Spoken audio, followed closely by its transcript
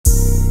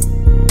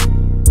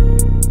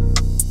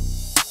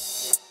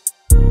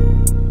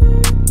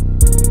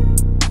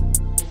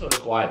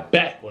Squad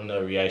back with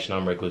another reaction.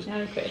 I'm Recklezz.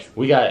 I'm CRYS.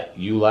 We got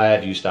You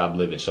Laugh, You Stop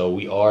Living. So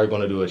we are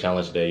going to do a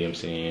challenge today, you know what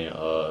I'm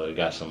saying?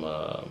 Got some,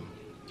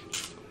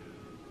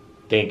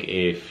 think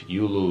if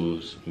you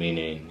lose,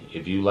 meaning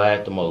if you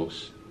laugh the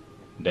most,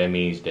 that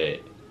means that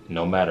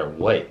no matter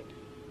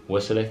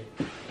what's today?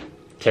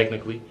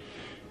 Technically,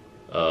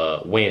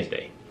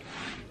 Wednesday.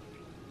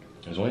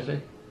 It's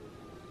Wednesday?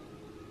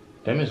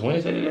 Damn, it's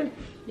Wednesday today?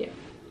 Yeah.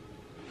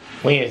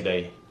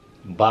 Wednesday.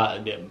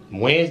 By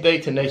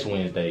Wednesday to next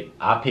Wednesday,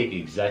 I pick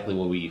exactly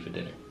what we eat for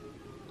dinner.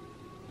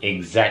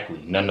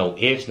 Exactly. Not no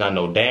ifs, not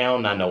no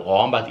down, not no, oh,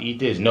 I'm about to eat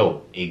this.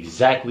 No.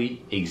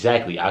 Exactly.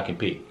 I can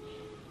pick.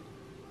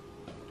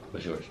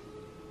 What's yours?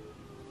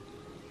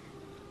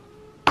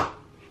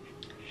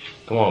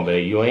 Come on,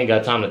 babe. You ain't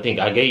got time to think.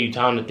 I gave you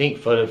time to think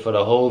for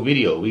the whole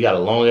video. We got a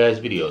long ass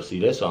video. See,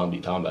 that's what I'm be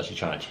talking about. She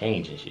trying to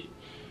change and shit.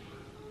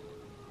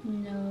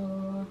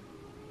 No.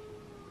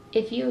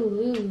 If you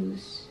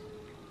lose,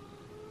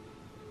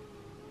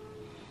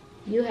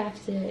 you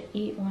have to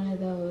eat one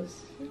of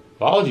those.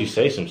 Why would you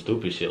say some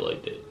stupid shit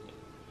like that?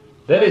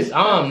 That is,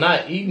 I'm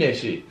not eating that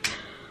shit.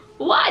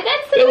 Why?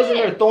 That's the They was in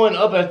there throwing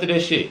up after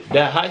that shit.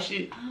 That hot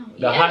shit.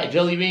 The yes. hot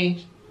jelly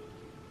beans.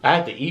 I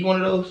have to eat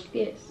one of those?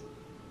 Yes.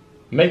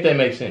 Make that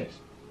make sense.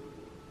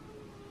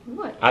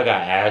 What? I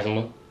got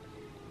asthma.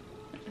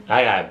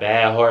 I got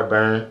bad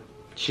heartburn.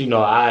 She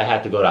know I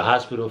have to go to the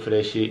hospital for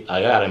that shit.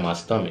 I got it in my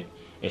stomach.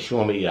 And she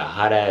want me to eat a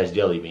hot ass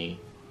jelly bean.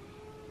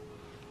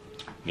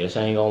 Guess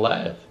I ain't gonna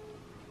laugh.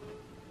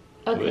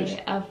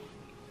 Okay, I've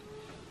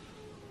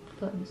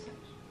put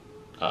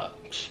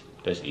massage.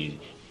 That's easy.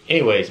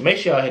 Anyways, make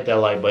sure y'all hit that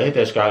like button, hit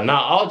that subscribe.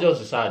 Now, all jokes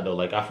aside though,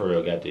 like I for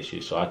real got this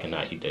shit, so I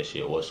cannot eat that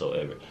shit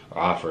whatsoever.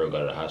 Or I for real go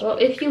to the hospital.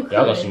 Well, if you could,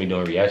 y'all gonna see me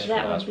doing reactions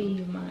that for the would hospital.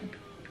 be mine.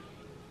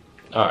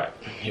 Alright,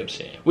 you know what I'm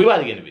saying. We about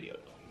to get in the video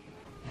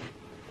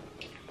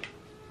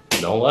though.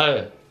 Don't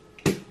lie.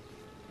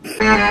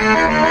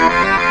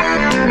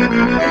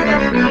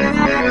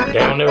 They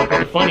don't never put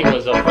the funny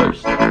ones up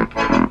first.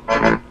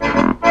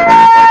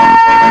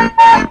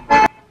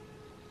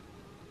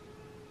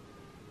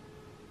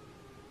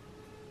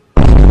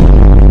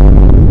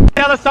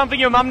 Tell us something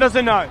your mom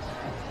doesn't know.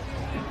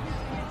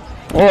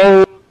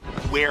 Oh.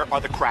 Where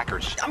are the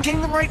crackers? I'm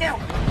getting them right now.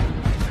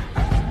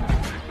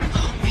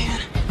 Oh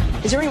man,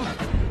 is there anyone?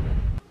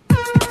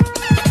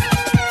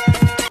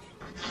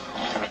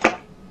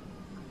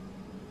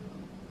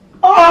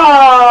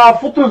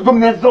 Futu-ți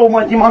Dumnezeu,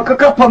 mă, m-a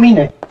încăcat pe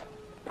mine.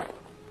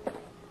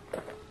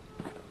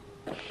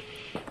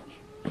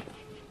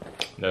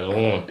 That's one.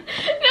 No,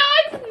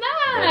 it's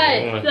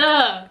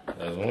not.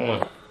 That's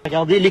one.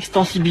 Regardez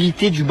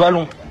l'extensibilité du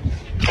ballon.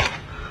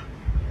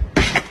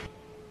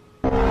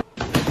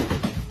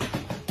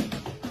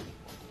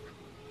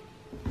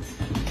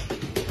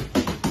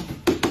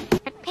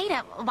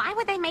 Peter, why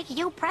would they make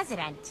you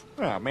president?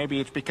 Well, maybe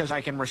it's because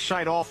I can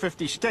recite all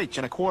 50 states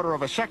in a quarter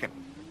of a second.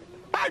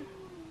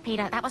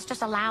 Peter, that was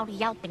just a loud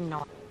yelping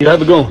noise.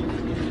 Have a go. What's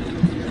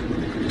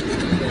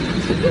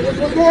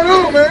going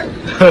on, man?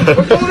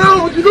 What's going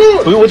on? What you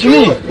doing? What you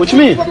mean? What you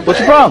mean? What's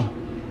your problem?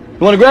 You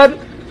want to grab it?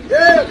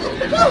 Yeah.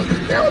 No.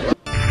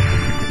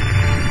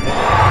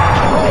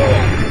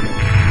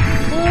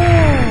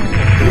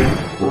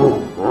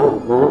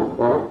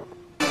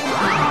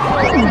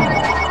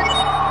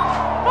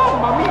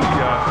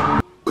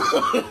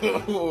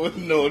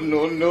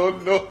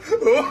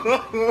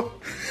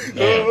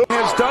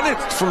 Has done it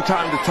from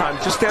time to time.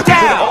 Just have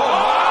Down.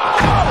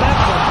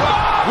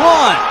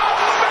 1,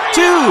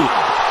 2,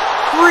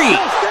 3,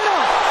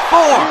 4.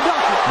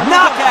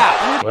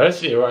 Knockout. Well, that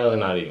shit really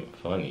not even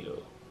funny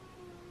though.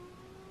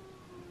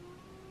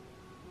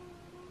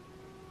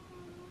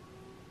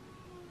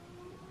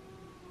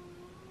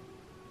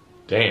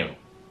 Damn.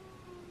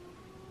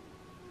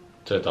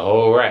 Took the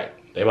whole rack.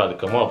 They about to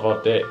come off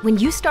that. When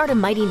you start a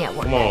Mighty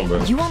Network, Come on,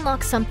 bro. you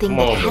unlock something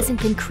that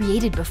hasn't been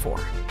created before.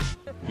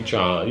 You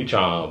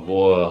trying,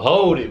 boy.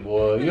 Hold it,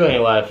 boy. You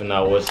ain't laughing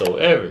now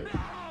whatsoever.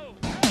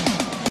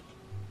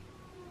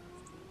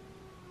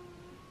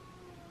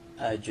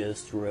 I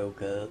just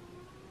woke up.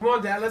 Come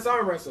on, Dad, let's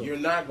arm wrestle. You're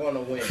not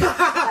gonna win.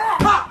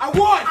 I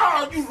won!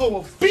 Oh, you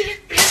little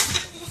bitch!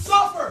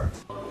 Suffer!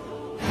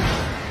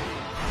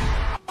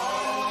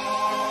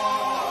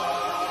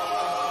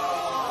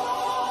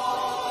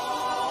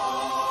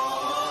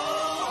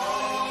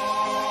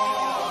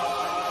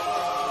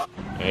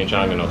 I ain't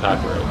trying to get no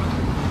copyright.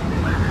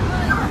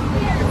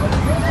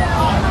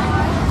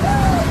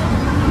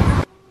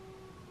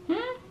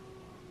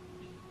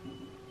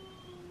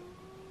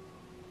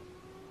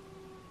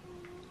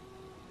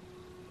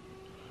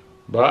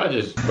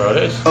 Bro,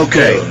 that's...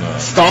 Okay,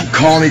 stop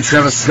calling me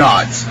Travis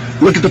Scott.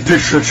 Look at the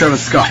picture of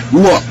Travis Scott.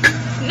 Look.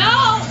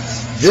 No.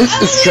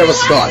 This is Travis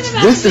Scott.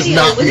 This is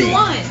not me.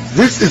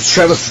 This is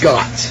Travis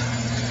Scott.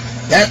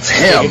 That's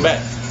him.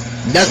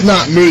 That's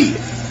not me.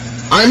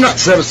 I'm not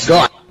Travis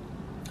Scott.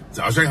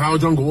 早上好，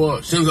中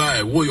国！现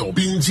在我有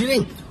冰淇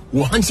淋，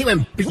我很喜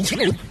欢冰淇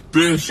淋，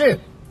表示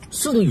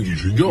四年级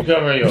成长。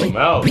Cover your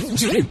mouth. 冰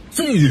淇淋，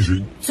四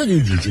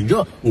年级成长。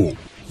哦，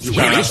 The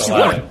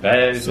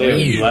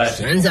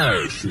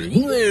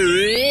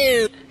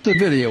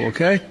video,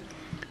 okay?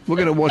 We're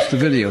gonna watch the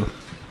video.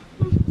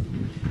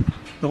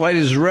 The light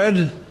is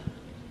red,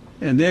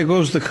 and there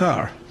goes the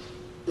car.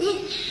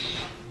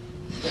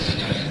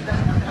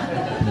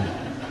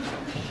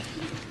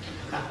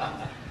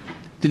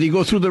 Did he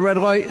go through the red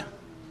light?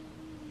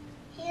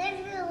 He went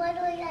through the red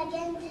light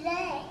again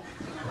today.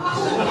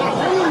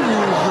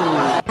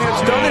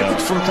 It's done it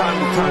from time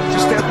to time.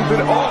 Just have a bit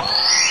of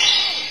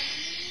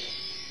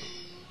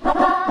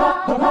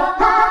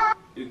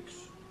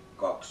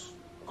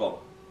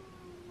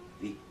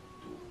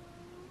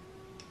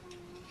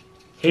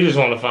He just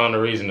want to find a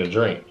reason to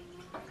drink.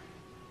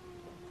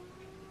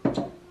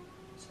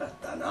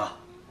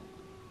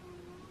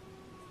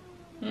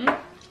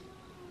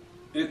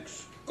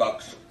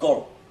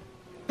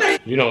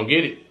 You don't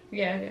get it?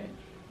 Yeah, yeah.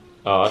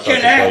 Oh, I thought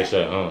that's what he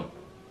said, huh?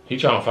 He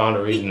trying to find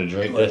a reason to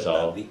drink, that's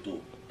all.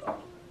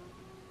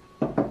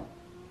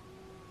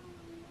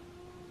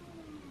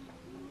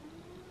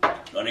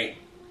 No niin.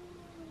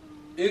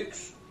 1,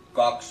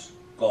 2,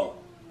 3.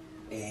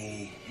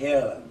 Ei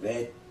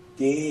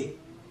helvetti.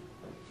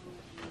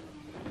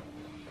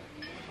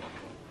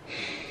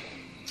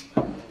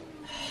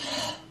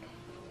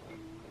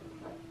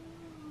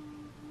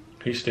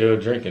 He's still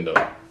drinking though.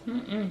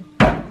 Mm-mm.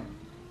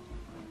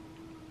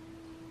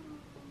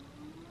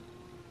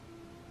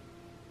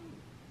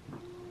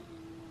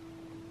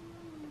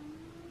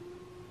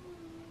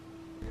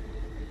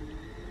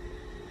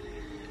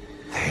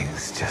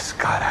 Things just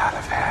got out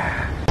of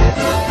hand.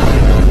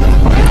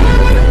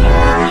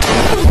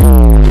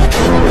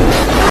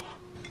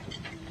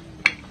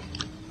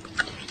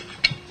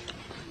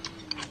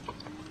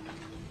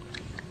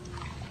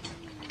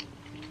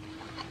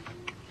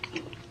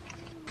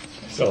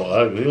 So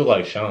ugly. He look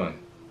like Sean.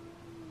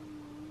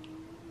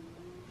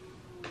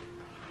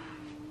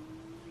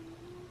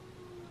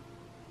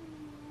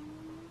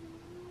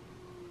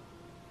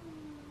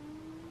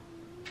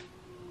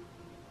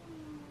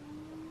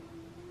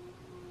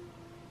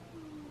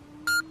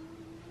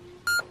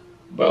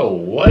 Bro,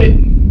 what?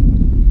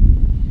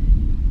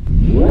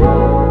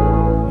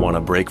 Want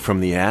a break from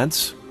the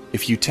ads?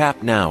 If you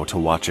tap now to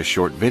watch a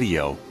short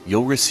video,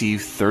 you'll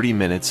receive 30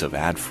 minutes of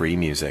ad-free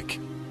music.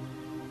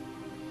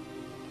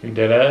 You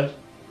dead ass?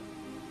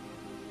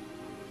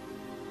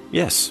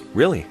 Yes,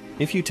 really.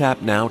 If you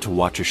tap now to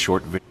watch a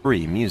short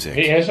free music.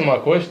 He answered my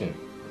question.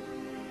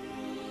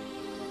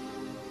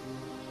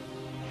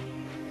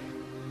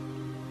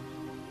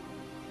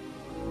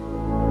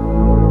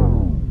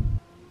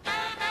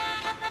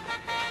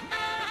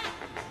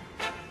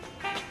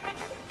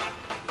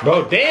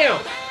 Bro,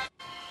 damn!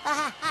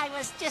 I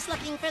was just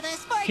looking for the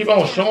sports. Keep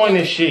on showing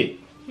this shit.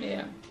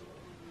 Yeah.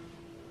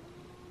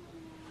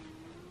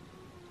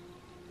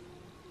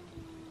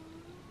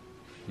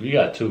 You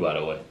got 2, by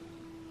the way.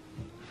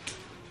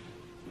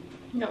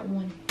 You got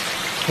 1.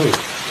 Who?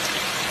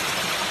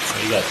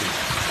 Oh, you got 2.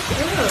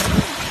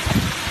 Ew.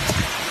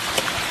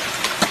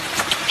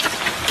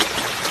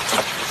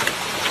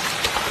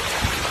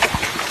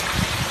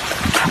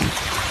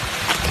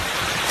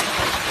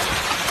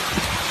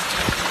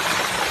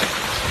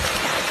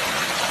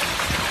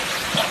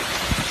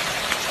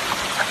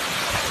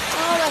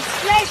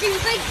 Flashing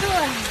big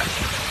one.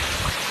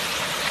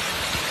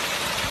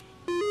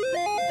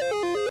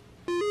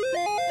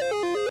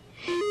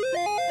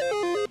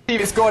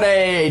 Steve scored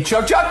a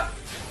chug chug.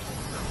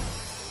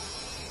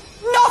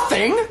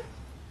 Nothing.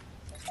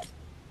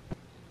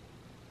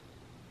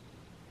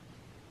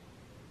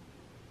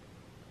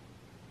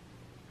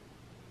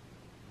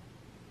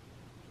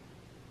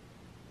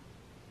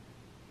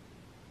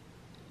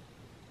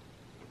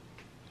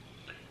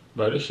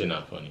 Bro, this shit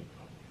not funny,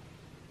 bro.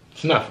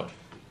 It's not funny.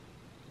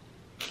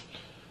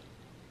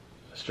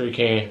 Straight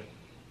can.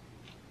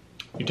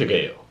 You took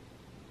a L.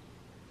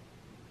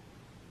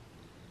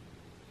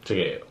 Took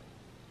a L.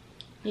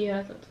 Yeah,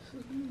 I thought this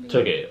was gonna be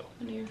Took a L.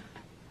 funnier.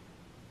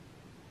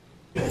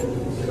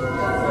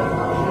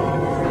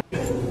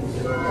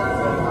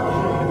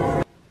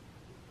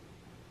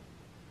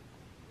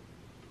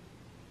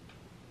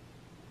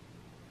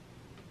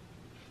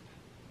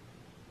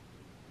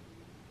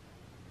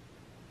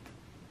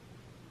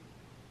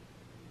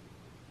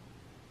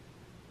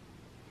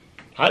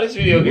 How does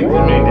this video get 10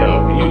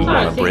 million views?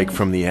 Want a break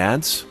from the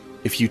ads?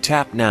 If you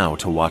tap now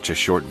to watch a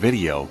short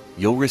video,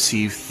 you'll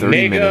receive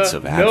 30 minutes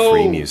of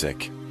ad-free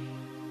music.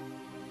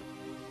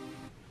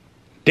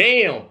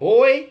 Damn,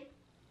 boy.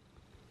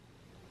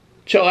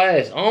 Get your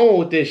ass on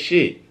with this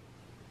shit.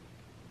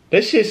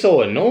 That shit's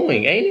so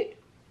annoying, ain't it?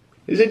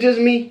 Is it just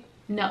me?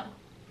 No.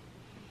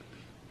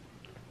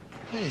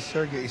 Hey,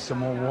 sir, get you some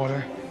more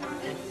water.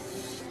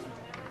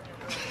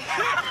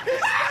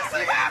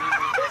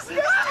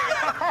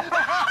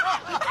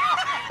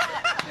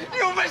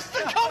 You missed the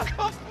cup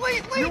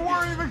completely. You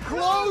weren't even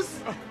close.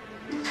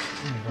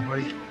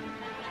 Boy.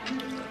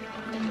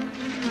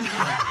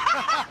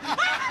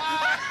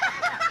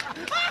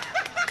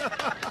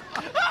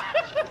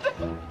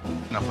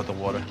 Enough with the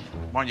water.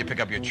 Why don't you pick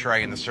up your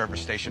tray in the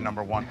service station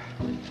 #1?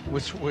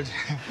 Which would...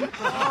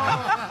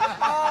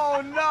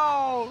 Oh,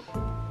 no!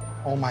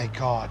 Oh, my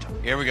God.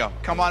 Here we go.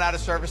 Come on out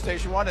of service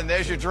station 1, and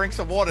there's your drinks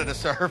of water to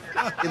serve.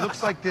 It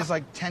looks like there's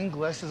like 10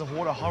 glasses of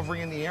water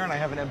hovering in the air, and I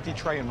have an empty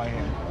tray in my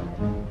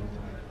hand.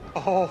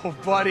 Oh,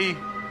 buddy.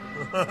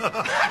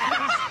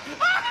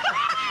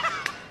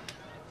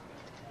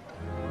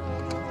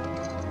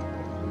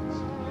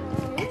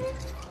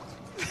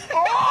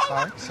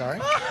 Sorry.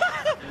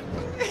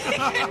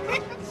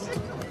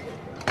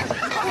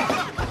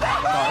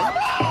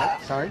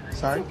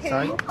 Sorry.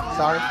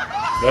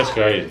 That's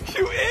crazy.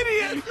 You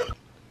idiot!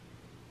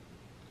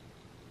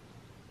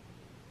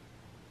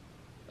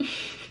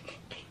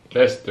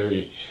 That's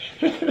 3.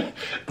 I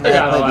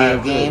play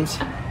video games.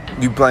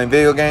 You playing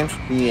video games?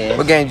 Yeah.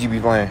 What games you be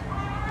playing?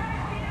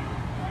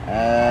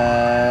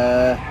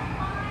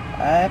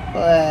 I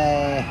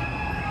play...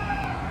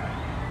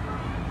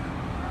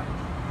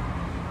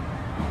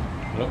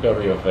 Look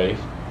over your face.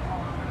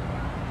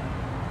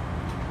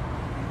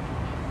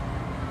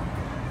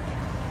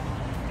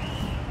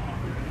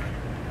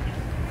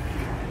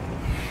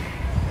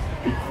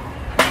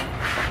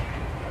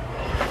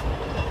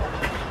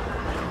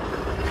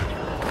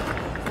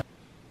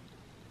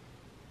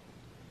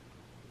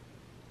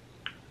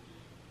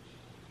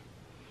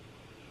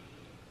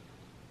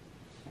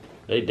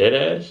 They dead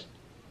ass?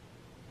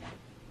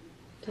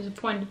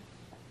 Disappointed.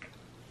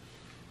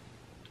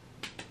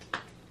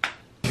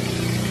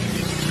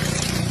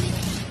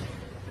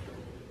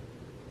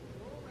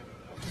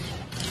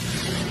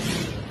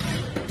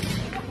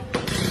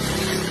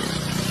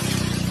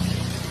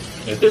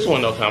 If this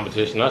wasn't no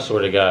competition, I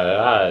swear to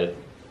God,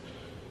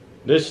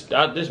 this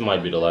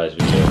might be the last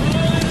video.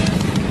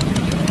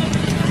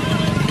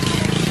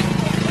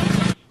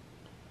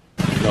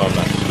 No, I'm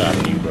not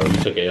stopping you, bro. You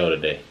took an L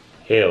today.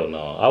 Hell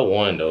no. I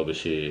won though, but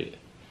shit.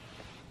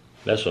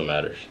 That's what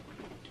matters.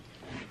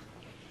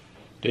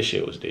 This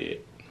shit was dead.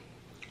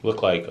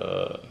 Look like,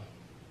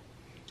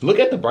 look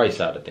at the bright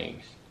side of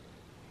things.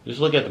 Just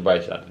look at the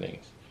bright side of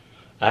things.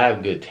 I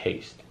have good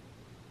taste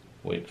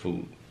with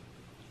food.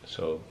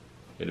 So,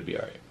 it'll be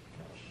alright.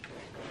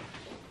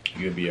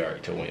 You'll be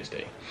alright till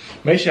Wednesday.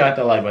 Make sure you hit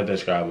that like button,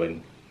 subscribe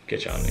button.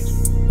 Catch y'all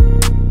next one.